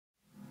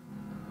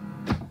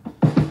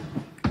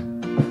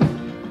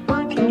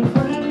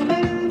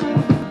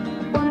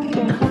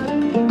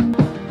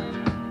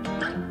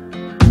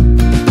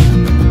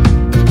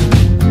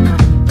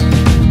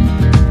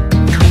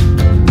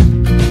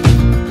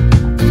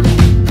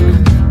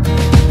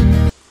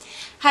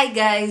Hi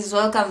guys,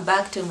 welcome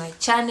back to my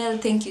channel.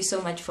 Thank you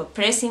so much for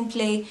pressing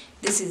play.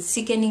 This is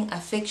Sickening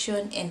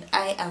Affection and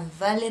I am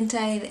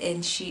Valentine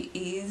and she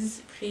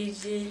is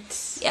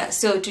Bridget. Yeah,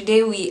 so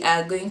today we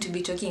are going to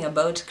be talking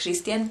about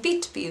Christian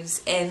Pet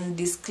Peeves. And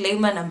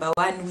disclaimer number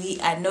one, we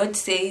are not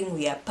saying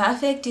we are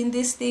perfect in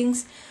these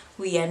things.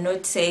 We are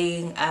not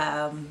saying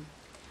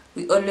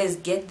we always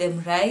get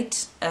them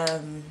right.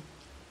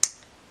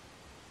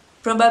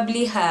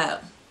 Probably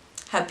her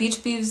pet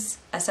peeves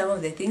are some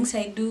of the things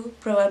I do.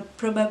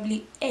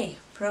 Probably my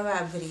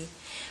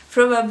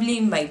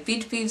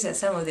pet peeves are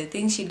some of the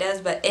things she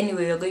does. But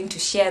anyway, we're going to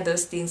share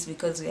those things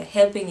because we are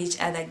helping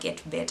each other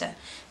get better.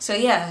 So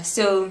yeah,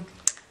 so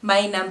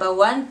my number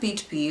one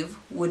pet peeve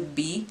would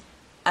be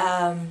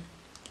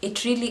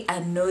it really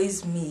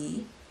annoys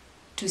me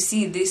to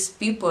see these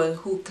people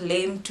who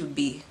claim to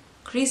be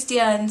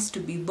Christians,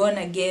 to be born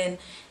again,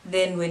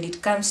 then when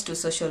it comes to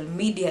social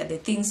media, the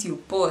things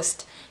you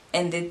post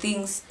and the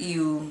things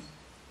you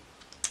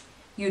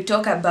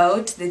talk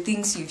about, the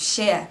things you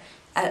share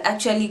are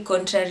actually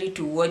contrary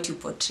to what you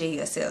portray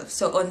yourself.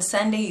 So on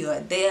Sunday you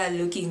are there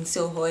looking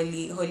so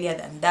holy, holier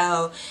than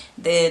thou,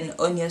 then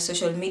on your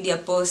social media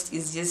post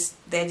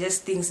they're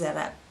just things that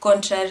are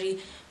contrary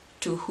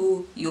to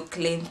who you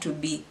claim to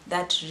be.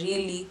 That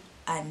really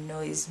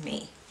annoys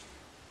me.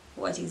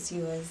 What is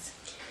yours?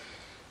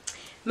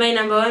 My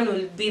number one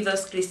will be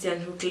those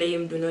Christians who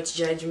claim do not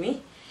judge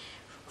me.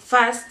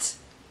 First,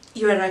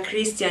 you are a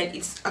Christian.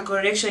 It's a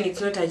correction, it's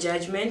not a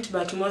judgment,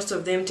 but most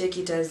of them take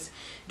it as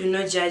do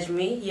not judge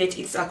me, yet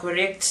it's a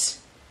correct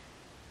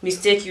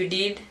mistake you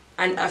did,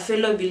 and a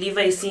fellow believer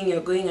is seeing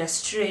you're going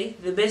astray.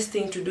 The best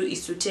thing to do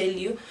is to tell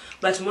you,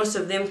 but most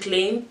of them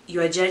claim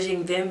you are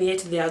judging them,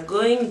 yet they are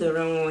going the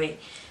wrong way.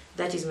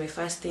 That is my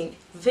first thing.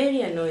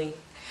 Very annoying.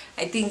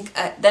 I think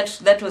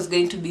that was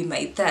going to be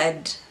my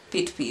third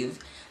pet peeve,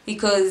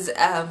 because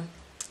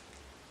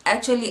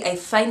actually I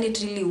find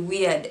it really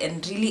weird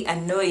and really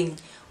annoying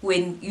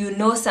when you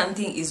know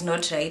something is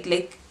not right.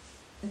 Like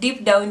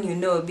deep down you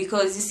know,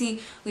 because you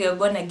see, we are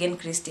born again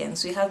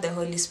Christians, we have the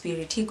Holy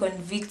Spirit, He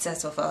convicts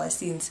us of our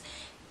sins.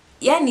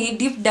 Yani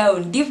deep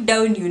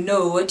down you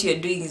know what you're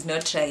doing is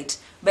not right,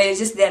 but you're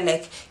just there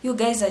like, you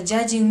guys are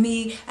judging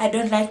me, I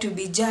don't like to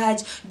be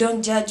judged,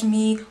 don't judge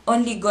me,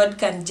 only God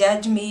can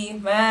judge me.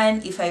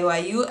 Man, if I were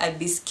you, I'd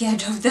be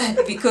scared of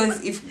that,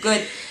 because if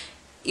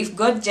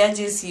God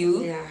judges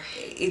you, yeah,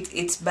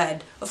 it's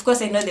bad. Of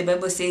course, I know the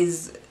Bible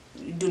says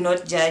do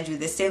not judge. With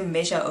the same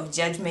measure of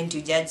judgment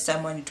you judge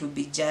someone, it will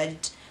be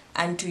judged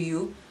unto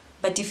you.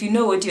 But if you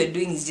know what you're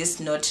doing is just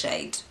not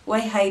right, why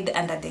hide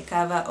under the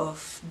cover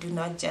of do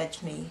not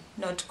judge me?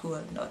 Not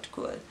cool, not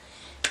cool.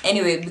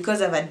 Anyway,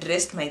 because I've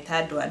addressed my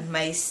third one,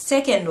 my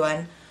second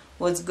one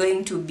was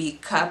going to be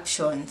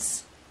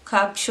captions.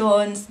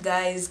 Captions,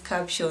 guys,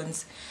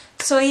 captions.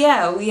 So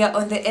yeah, we are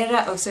on the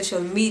era of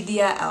social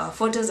media, our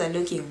photos are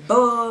looking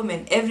bomb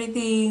and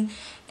everything,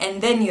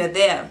 and then you're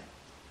there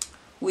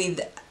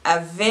with a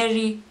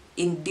very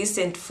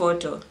indecent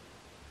photo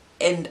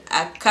and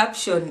a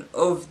caption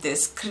of the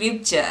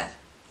scripture.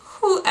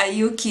 Who are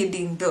you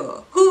kidding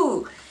though?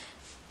 Who?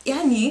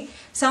 Yani,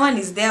 someone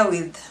is there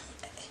with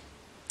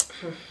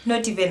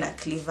not even a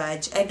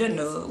cleavage, I don't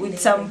know, with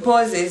some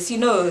poses, you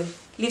know,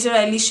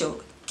 literally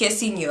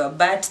showcasing your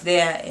butt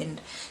there, and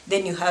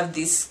then you have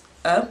this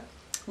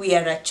we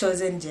are a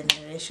chosen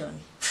generation.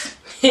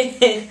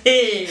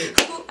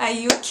 Who are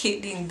you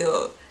kidding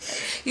though?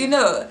 You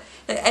know,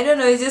 I don't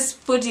know,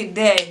 just put it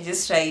there and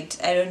just write,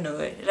 I don't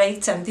know,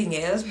 write something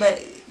else,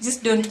 but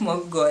just don't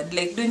mock God.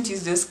 Like, don't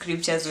use those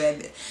scriptures where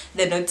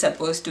they're not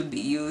supposed to be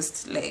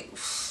used. Like,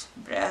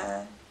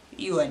 bruh,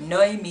 you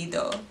annoy me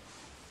though.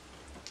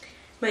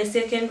 My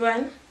second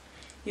one,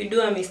 you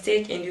do a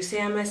mistake and you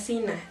say I'm a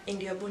sinner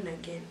and you're born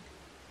again.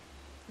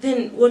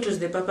 Then what was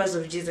the purpose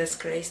of Jesus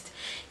Christ?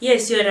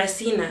 Yes, you're a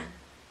sinner,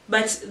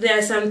 but there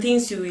are some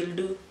things you will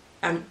do.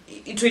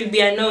 It will be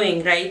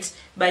annoying, right?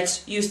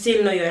 But you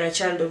still know you're a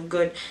child of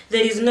God.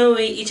 There is no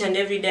way each and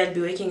every day I'll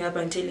be waking up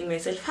and telling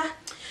myself,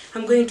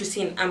 I'm going to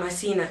sin, I'm a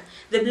sinner.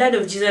 The blood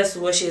of Jesus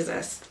washes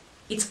us.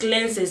 It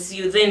cleanses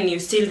you, then you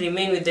still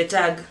remain with the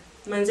tag.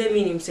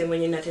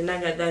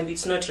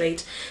 It's not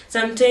right.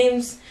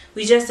 Sometimes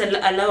we just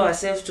allow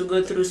ourselves to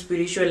go through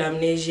spiritual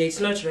amnesia. It's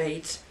not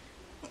right.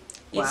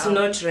 Wow. It's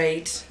not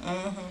right.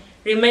 Mm-hmm.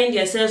 Remind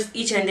yourself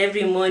each and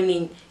every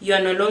morning you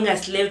are no longer a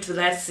slave to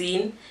that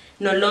sin.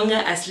 No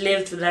longer a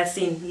slave to that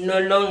sin. No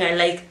longer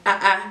like,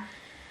 I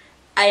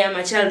am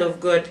a child of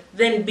God.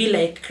 Then be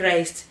like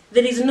Christ.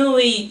 There is no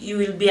way you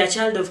will be a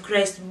child of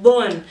Christ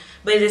born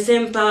by the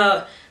same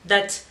power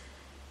that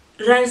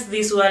runs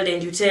this world,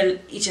 and you tell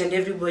each and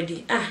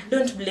everybody,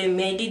 don't blame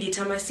me, I did it,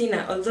 I'm a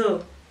sinner.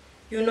 Although,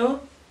 you know,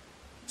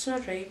 it's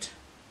not right.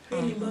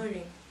 Really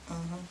boring.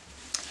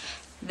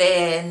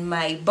 Then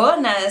my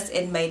bonus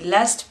and my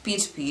last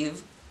pet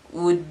peeve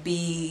would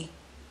be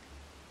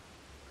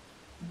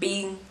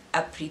being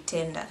a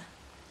pretender.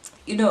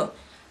 You know,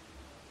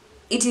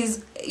 it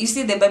is, you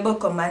see, the Bible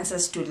commands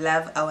us to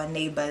love our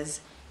neighbors,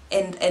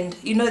 and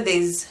you know,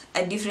 there's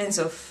a difference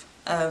of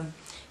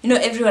you know,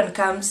 everyone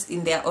comes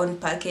in their own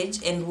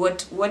package, and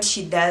what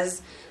she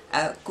does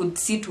could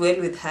sit well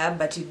with her,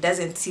 but it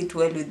doesn't sit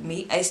well with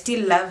me. I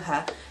still love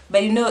her,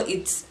 but you know,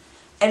 it's,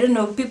 I don't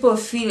know,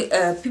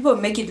 people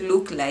make it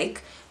look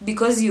like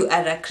because you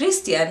are a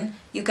Christian,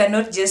 you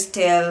cannot just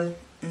tell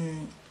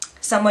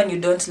someone you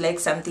don't like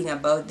something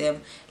about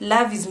them.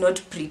 Love is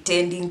not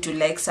pretending to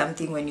like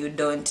something when you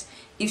don't.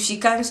 If she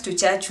comes to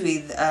church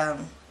with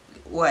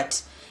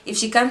if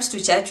she comes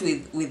to church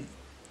with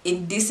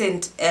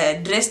indecent,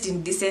 dressed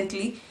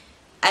indecently,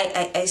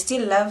 I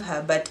still love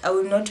her, but I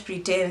will not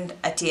pretend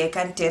I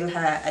can't tell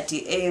her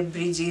hey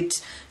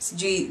Bridget,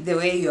 the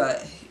way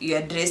you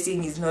are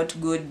dressing is not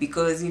good,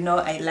 because you know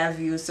I love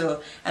you,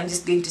 so I'm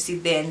just going to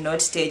sit there and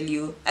not tell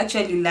you.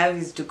 Actually, love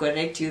is to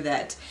correct you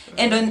that.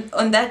 And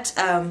on that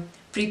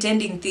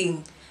pretending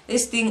thing,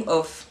 this thing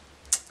of,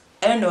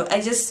 I don't know,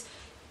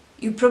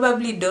 you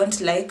probably don't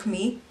like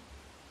me,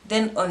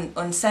 then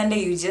on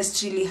Sunday you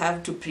just really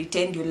have to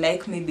pretend you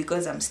like me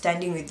because I'm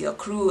standing with your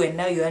crew, and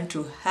now you want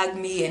to hug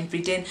me and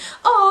pretend,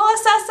 oh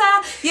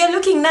Sasa, you're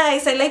looking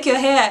nice, I like your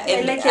hair.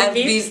 And like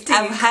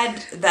I've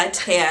had that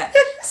hair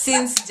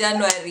since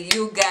January,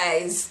 you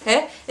guys.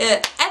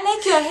 I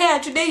like your hair,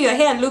 today your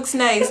hair looks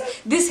nice,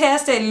 this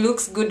hairstyle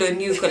looks good on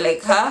you.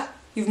 Like, huh?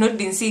 You've not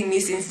been seeing me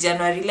since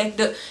January. Like,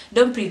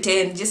 don't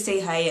pretend, just say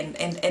hi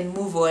and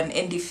move on.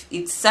 And if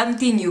it's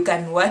something you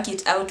can work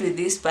it out with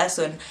this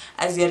person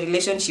as your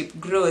relationship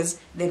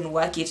grows, then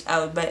work it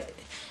out. But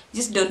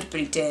just don't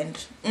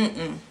pretend.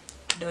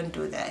 Don't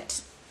do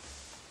that.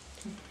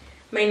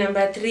 My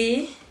number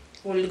 3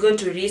 will go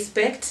to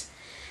respect.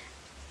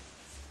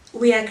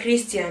 We are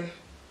Christian.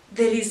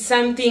 There is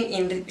something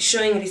in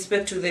showing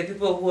respect to the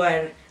people who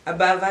are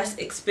above us,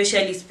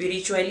 especially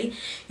spiritually.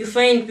 You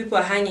find people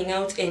hanging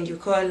out and you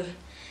call,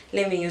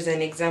 let me use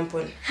an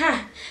example.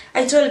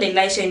 I told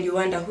Elisha, and you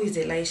wonder, who is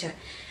Elisha?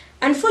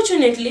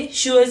 Unfortunately,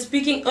 she was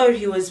speaking, or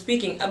he was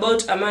speaking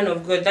about a man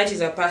of God that is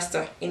a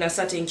pastor in a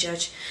certain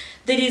church.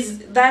 There is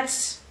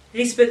that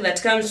respect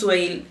that comes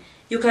while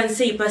you can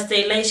say, Pastor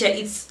Elisha,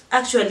 it's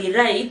actually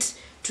right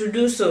to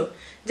do so.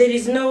 There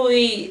is no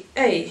way,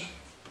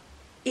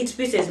 it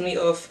pisses me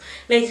off.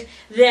 Like,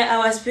 they're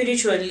our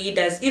spiritual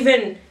leaders.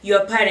 Even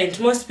your parent,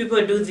 most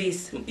people do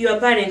this. Your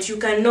parent, you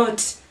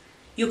cannot,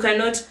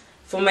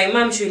 for my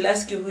mom, she will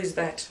ask you, who is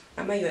that?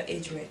 Am I your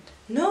age mate?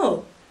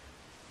 No.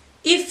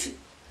 If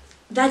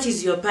that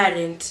is your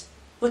parent,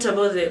 what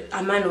about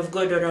a man of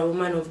God or a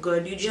woman of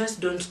God? You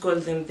just don't call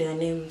them their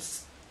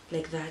names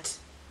like that.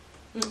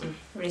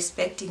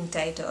 Respecting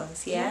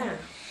titles, yeah.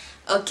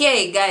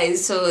 Okay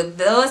guys, so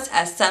those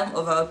are some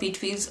of our pet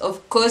peeves.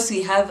 Of course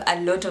we have a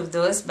lot of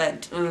those,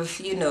 but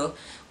you know,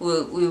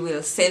 we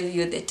will save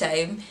you the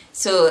time.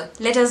 So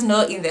let us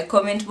know in the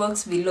comment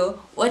box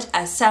below, what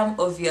are some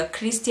of your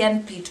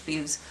Christian pet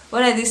peeves?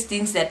 What are these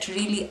things that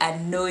really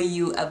annoy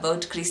you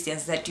about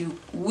Christians, that you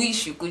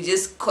wish you could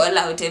just call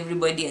out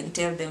everybody and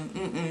tell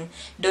them,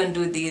 don't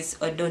do this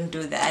or don't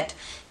do that.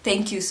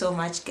 Thank you so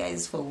much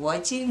guys for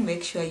watching.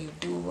 Make sure you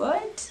do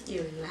what?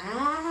 You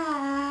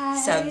like,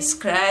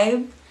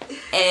 subscribe,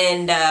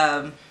 and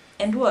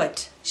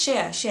what?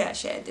 Share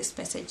this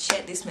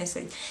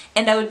message.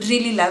 And I would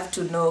really love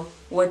to know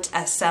what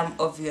are some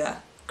of your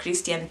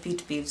Christian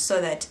pet peeves, so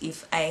that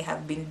if I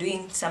have been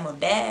doing some of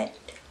that,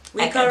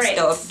 I can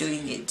stop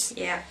doing it.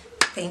 Yeah.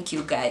 Thank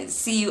you guys.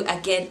 See you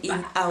again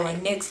in our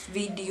next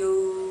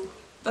video.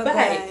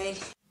 Bye.